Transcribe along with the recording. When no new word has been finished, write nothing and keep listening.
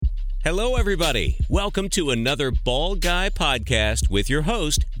Hello, everybody. Welcome to another Bald Guy podcast with your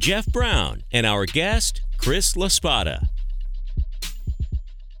host, Jeff Brown, and our guest, Chris LaSpada.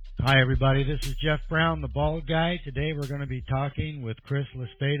 Hi, everybody. This is Jeff Brown, the Bald Guy. Today we're going to be talking with Chris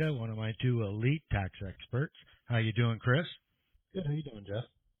LaSpada, one of my two elite tax experts. How you doing, Chris? Good. How you doing, Jeff?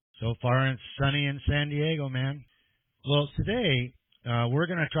 So far, it's sunny in San Diego, man. Well, today we're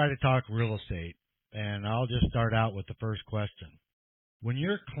going to try to talk real estate, and I'll just start out with the first question. When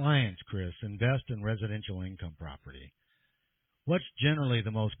your clients, Chris, invest in residential income property, what's generally the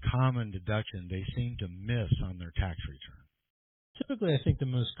most common deduction they seem to miss on their tax return? Typically, I think the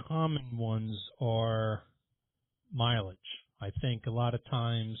most common ones are mileage. I think a lot of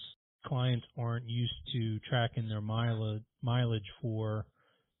times clients aren't used to tracking their mileage for,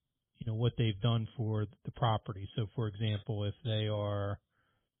 what they've done for the property. So, for example, if they are,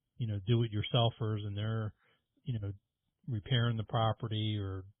 do-it-yourselfers and they're, repairing the property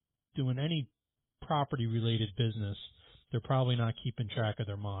or doing any property-related business, they're probably not keeping track of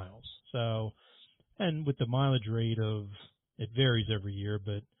their miles. So, and with the mileage rate it varies every year,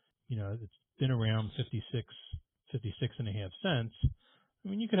 but, it's been around 56 and a half cents. I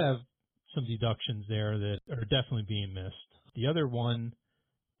mean, you could have some deductions there that are definitely being missed. The other one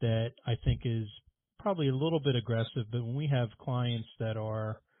that I think is probably a little bit aggressive, but when we have clients that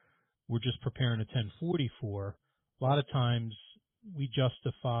we're just preparing a 1040 for, a lot of times we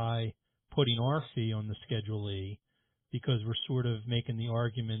justify putting our fee on the Schedule E because we're sort of making the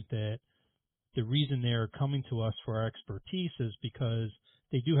argument that the reason they're coming to us for our expertise is because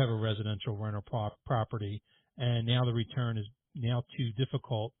they do have a residential rental property and now the return is now too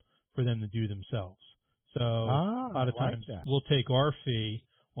difficult for them to do themselves. So a lot of times we'll take our fee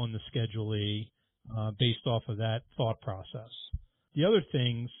on the Schedule E based off of that thought process. The other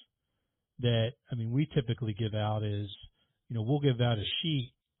things that, we typically give out is, we'll give out a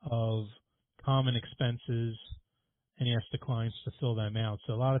sheet of common expenses and ask the clients to fill them out.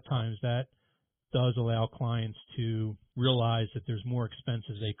 So a lot of times that does allow clients to realize that there's more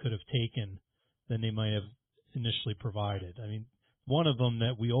expenses they could have taken than they might have initially provided. One of them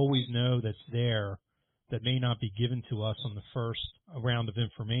that we always know that's there that may not be given to us on the first round of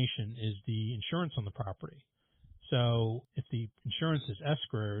information is the insurance on the property. So if the insurance is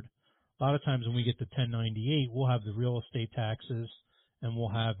escrowed, a lot of times when we get to 1098, we'll have the real estate taxes and we'll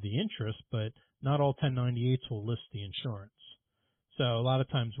have the interest, but not all 1098s will list the insurance. So a lot of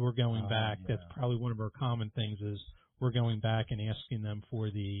times we're going back. Yeah. That's probably one of our common things is we're going back and asking them for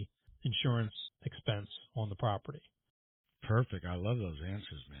the insurance expense on the property. Perfect. I love those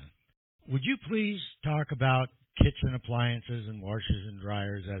answers, man. Would you please talk about kitchen appliances and washers and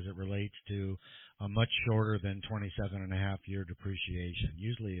dryers as it relates to a much shorter than 27.5-year depreciation,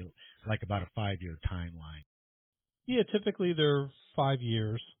 usually like about a 5-year timeline? Yeah, typically they're 5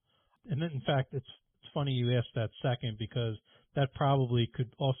 years. And then, in fact, it's funny you asked that second because that probably could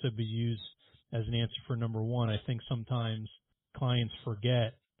also be used as an answer for number one. I think sometimes clients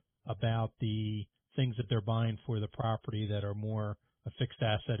forget about the things that they're buying for the property that are more a fixed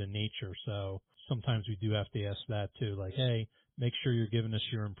asset in nature. So sometimes we do have to ask that too, like, hey, make sure you're giving us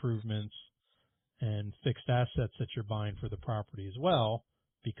your improvements and fixed assets that you're buying for the property as well,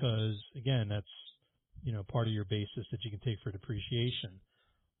 because again, that's, part of your basis that you can take for depreciation.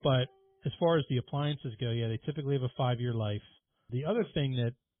 But as far as the appliances go, yeah, they typically have a 5-year life. The other thing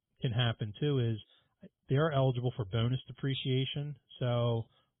that can happen too is they are eligible for bonus depreciation. So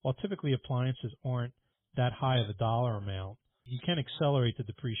while typically appliances aren't that high of a dollar amount, you can accelerate the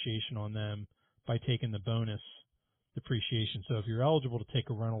depreciation on them by taking the bonus depreciation. So if you're eligible to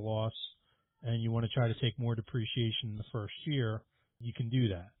take a rental loss and you want to try to take more depreciation in the first year, you can do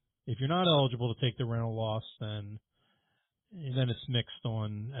that. If you're not eligible to take the rental loss, then it's mixed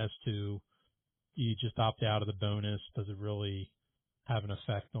on as to do you just opt out of the bonus? Does it really have an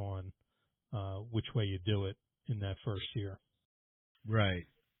effect on which way you do it in that first year? Right.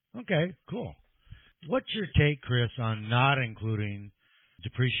 Okay, cool. What's your take, Chris, on not including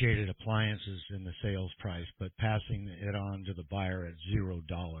depreciated appliances in the sales price, but passing it on to the buyer at $0,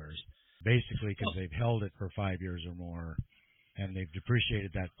 basically because they've held it for 5 years or more, and they've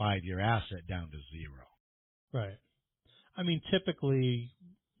depreciated that 5-year asset down to zero? Right. Typically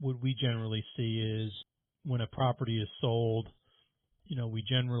what we generally see is when a property is sold, we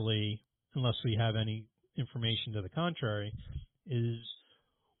generally, unless we have any information to the contrary, is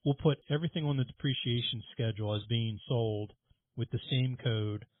we'll put everything on the depreciation schedule as being sold with the same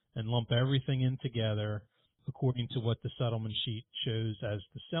code and lump everything in together according to what the settlement sheet shows as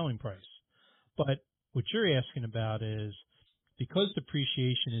the selling price. But what you're asking about is because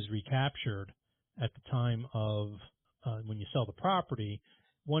depreciation is recaptured at the time of when you sell the property,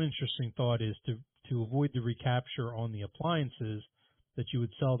 one interesting thought is to avoid the recapture on the appliances, that you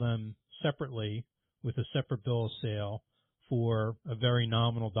would sell them separately with a separate bill of sale for a very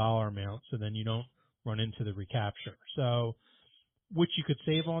nominal dollar amount, so then you don't run into the recapture. So what you could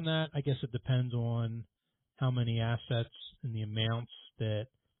save on that, I guess it depends on how many assets and the amounts that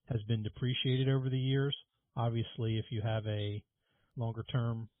has been depreciated over the years. Obviously, if you have a longer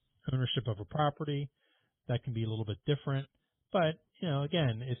term ownership of a property, that can be a little bit different. But,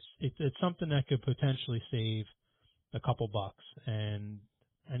 again, it's something that could potentially save a couple bucks, and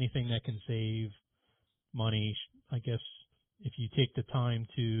anything that can save money, I guess if you take the time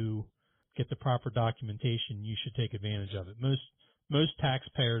to get the proper documentation, you should take advantage of it. Most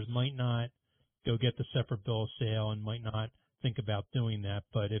taxpayers might not go get the separate bill of sale and might not think about doing that,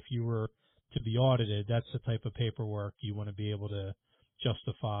 but if you were to be audited, that's the type of paperwork you want to be able to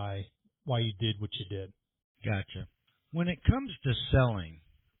justify why you did what you did. Gotcha. When it comes to selling,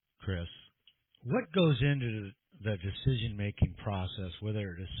 Chris, what goes into the decision-making process,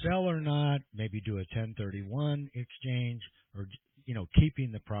 whether to sell or not, maybe do a 1031 exchange, or,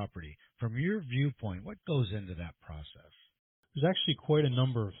 keeping the property? From your viewpoint, what goes into that process? There's actually quite a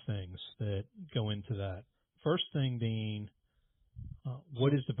number of things that go into that. First thing being,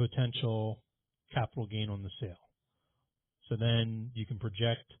 what is the potential capital gain on the sale? So then you can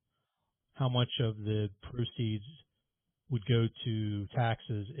project how much of the proceeds would go to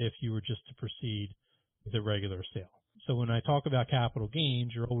taxes if you were just to proceed with a regular sale. So when I talk about capital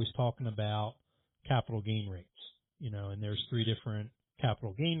gains, you're always talking about capital gain rates, and there's 3 different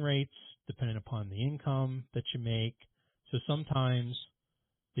capital gain rates depending upon the income that you make. So sometimes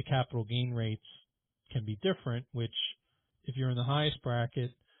the capital gain rates can be different, which if you're in the highest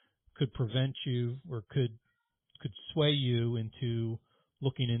bracket could prevent you or could sway you into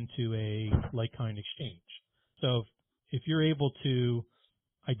looking into a like-kind exchange. So if you're able to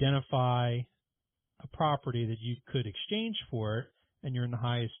identify a property that you could exchange for it, and you're in the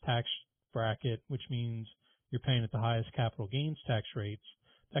highest tax bracket, which means you're paying at the highest capital gains tax rates,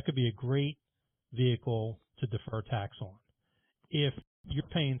 that could be a great vehicle to defer tax on. If you're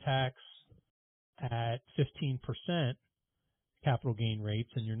paying tax at 15% capital gain rates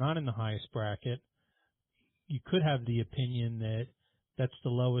and you're not in the highest bracket, you could have the opinion that that's the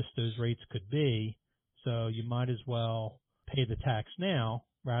lowest those rates could be, so you might as well pay the tax now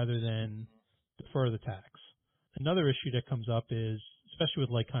rather than defer the tax. Another issue that comes up is, especially with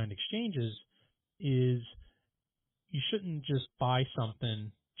like-kind exchanges, is you shouldn't just buy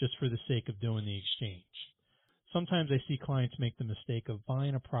something just for the sake of doing the exchange. Sometimes I see clients make the mistake of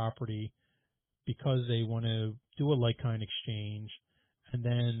buying a property because they want to do a like-kind exchange, and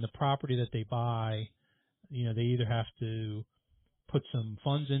then the property that they buy, they either have to put some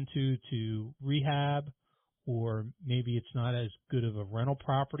funds into to rehab, or maybe it's not as good of a rental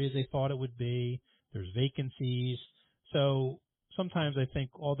property as they thought it would be. There's vacancies. So sometimes I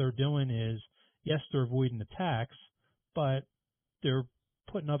think all they're doing is, yes, they're avoiding the tax, but they're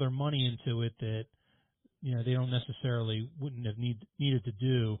putting other money into it that, they don't necessarily wouldn't have needed to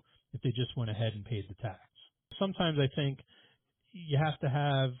do if they just went ahead and paid the tax. Sometimes I think you have to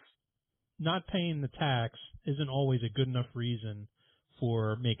have, not paying the tax isn't always a good enough reason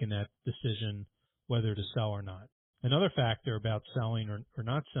for making that decision whether to sell or not. Another factor about selling or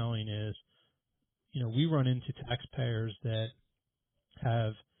not selling is, we run into taxpayers that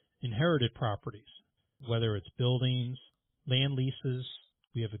have inherited properties, whether it's buildings, land leases.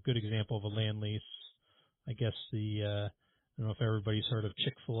 We have a good example of a land lease. I guess I don't know if everybody's heard of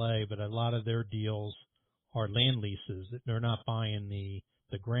Chick-fil-A, but a lot of their deals are land leases. They're not buying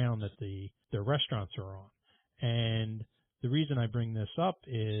the ground that their restaurants are on. And the reason I bring this up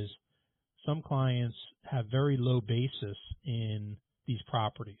is some clients have very low basis in these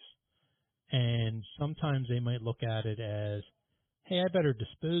properties. And sometimes they might look at it as, hey, I better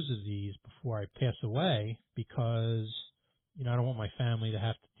dispose of these before I pass away because, I don't want my family to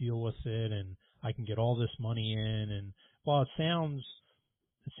have to deal with it, and I can get all this money in. And while it sounds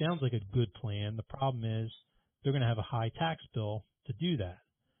like a good plan, the problem is they're going to have a high tax bill to do that.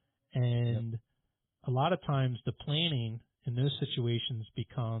 And a lot of times the planning in those situations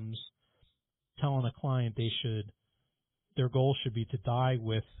becomes telling a client their goal should be to die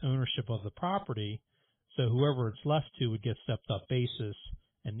with ownership of the property, so whoever it's left to would get stepped up basis.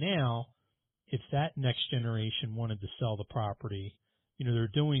 And now, if that next generation wanted to sell the property, they're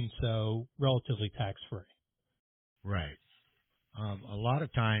doing so relatively tax-free. Right. A lot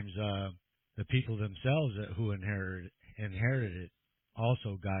of times, the people themselves who inherited it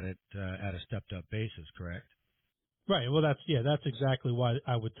also got it at a stepped-up basis, correct? Right. Well, that's exactly why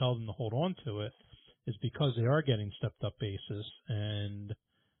I would tell them to hold on to it, is because they are getting stepped-up basis, and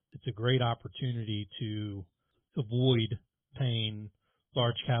it's a great opportunity to avoid paying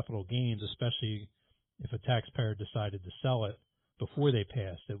large capital gains, especially if a taxpayer decided to sell it before they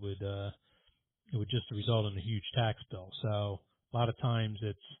passed. It would just result in a huge tax bill. So a lot of times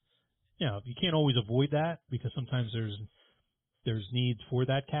it's, you can't always avoid that because sometimes there's needs for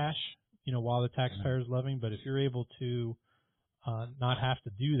that cash, while the taxpayer is living. But if you're able to not have to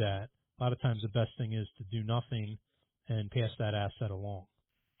do that, a lot of times the best thing is to do nothing and pass that asset along.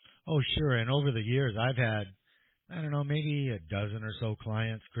 Oh, sure. And over the years, I've had, maybe a dozen or so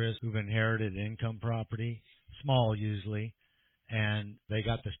clients, Chris, who've inherited income property, small usually, and they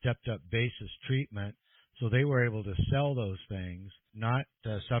got the stepped-up basis treatment, so they were able to sell those things, not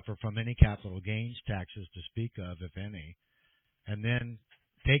suffer from any capital gains taxes to speak of, if any, and then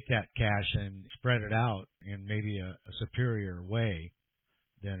take that cash and spread it out in maybe a superior way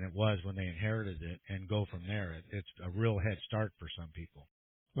than it was when they inherited it and go from there. It's a real head start for some people.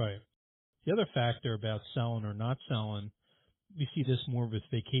 Right. The other factor about selling or not selling, we see this more with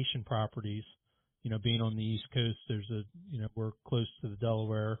vacation properties. Being on the East Coast, we're close to the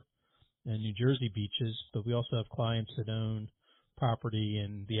Delaware and New Jersey beaches, but we also have clients that own property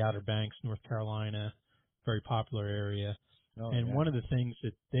in the Outer Banks, North Carolina, very popular area. One of the things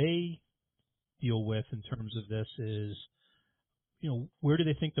that they deal with in terms of this is, where do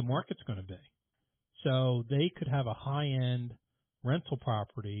they think the market's going to be? So they could have a high-end rental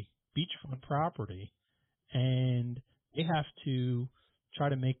property, beachfront property, and they have to try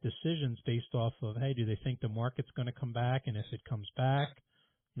to make decisions based off of, hey, do they think the market's going to come back? And if it comes back,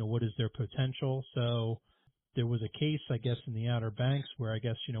 what is their potential? So there was a case, I guess, in the Outer Banks where I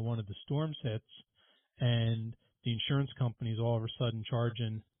guess, one of the storms hits and the insurance companies all of a sudden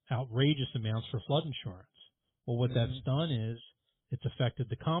charging outrageous amounts for flood insurance. Well, what that's done is it's affected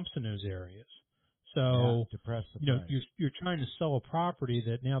the comps in those areas. So, depress the price. You're trying to sell a property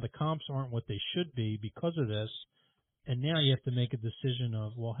that now the comps aren't what they should be because of this. And now you have to make a decision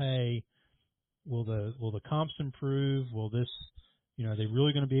of, well, hey, will the comps improve? Will this, are they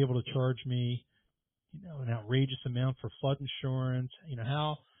really going to be able to charge me, an outrageous amount for flood insurance?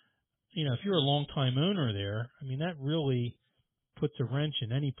 If you're a long-time owner there, that really puts a wrench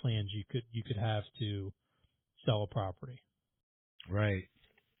in any plans you could have to sell a property. Right.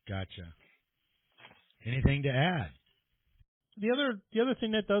 Gotcha. Anything to add? The other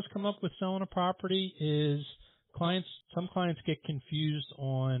thing that does come up with selling a property is some clients get confused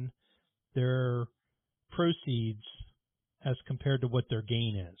on their proceeds as compared to what their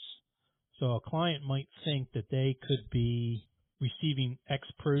gain is. So a client might think that they could be receiving X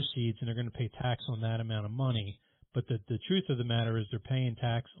proceeds and they're going to pay tax on that amount of money. But the truth of the matter is they're paying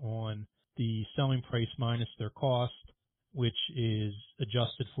tax on the selling price minus their cost, which is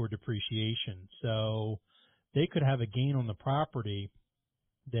adjusted for depreciation. So they could have a gain on the property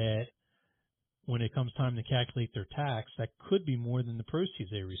that when it comes time to calculate their tax, that could be more than the proceeds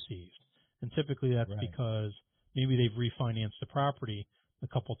they received. And typically that's because maybe they've refinanced the property a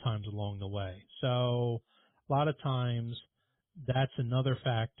couple times along the way. So a lot of times that's another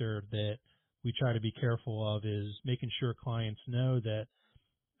factor that we try to be careful of, is making sure clients know that,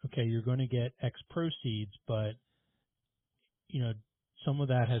 okay, you're going to get X proceeds, but, some of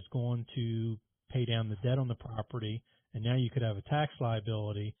that has gone to pay down the debt on the property, and now you could have a tax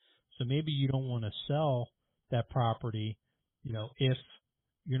liability. So maybe you don't want to sell that property, if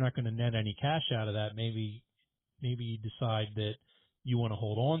you're not going to net any cash out of that. Maybe you decide that you want to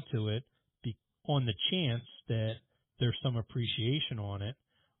hold on to it on the chance that there's some appreciation on it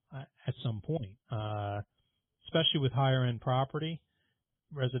at some point, especially with higher end property,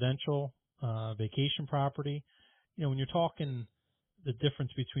 residential, vacation property. When you're talking the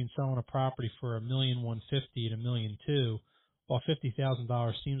difference between selling a property for $1,150,000 and $1,200,000, while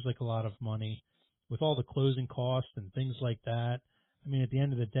 $50,000 seems like a lot of money, with all the closing costs and things like that, at the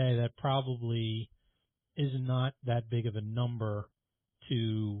end of the day, that probably is not that big of a number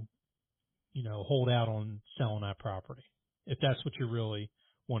to, hold out on selling that property, if that's what you really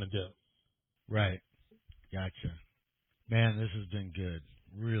want to do. Right. Gotcha. Man, this has been good.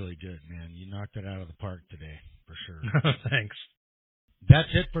 Really good, man. You knocked it out of the park today, for sure. Thanks. That's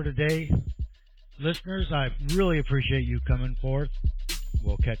it for today. Listeners, I really appreciate you coming forth.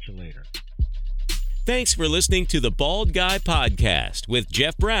 We'll catch you later. Thanks for listening to the Bald Guy Podcast with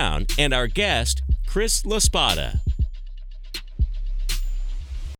Jeff Brown and our guest, Chris LaSpada.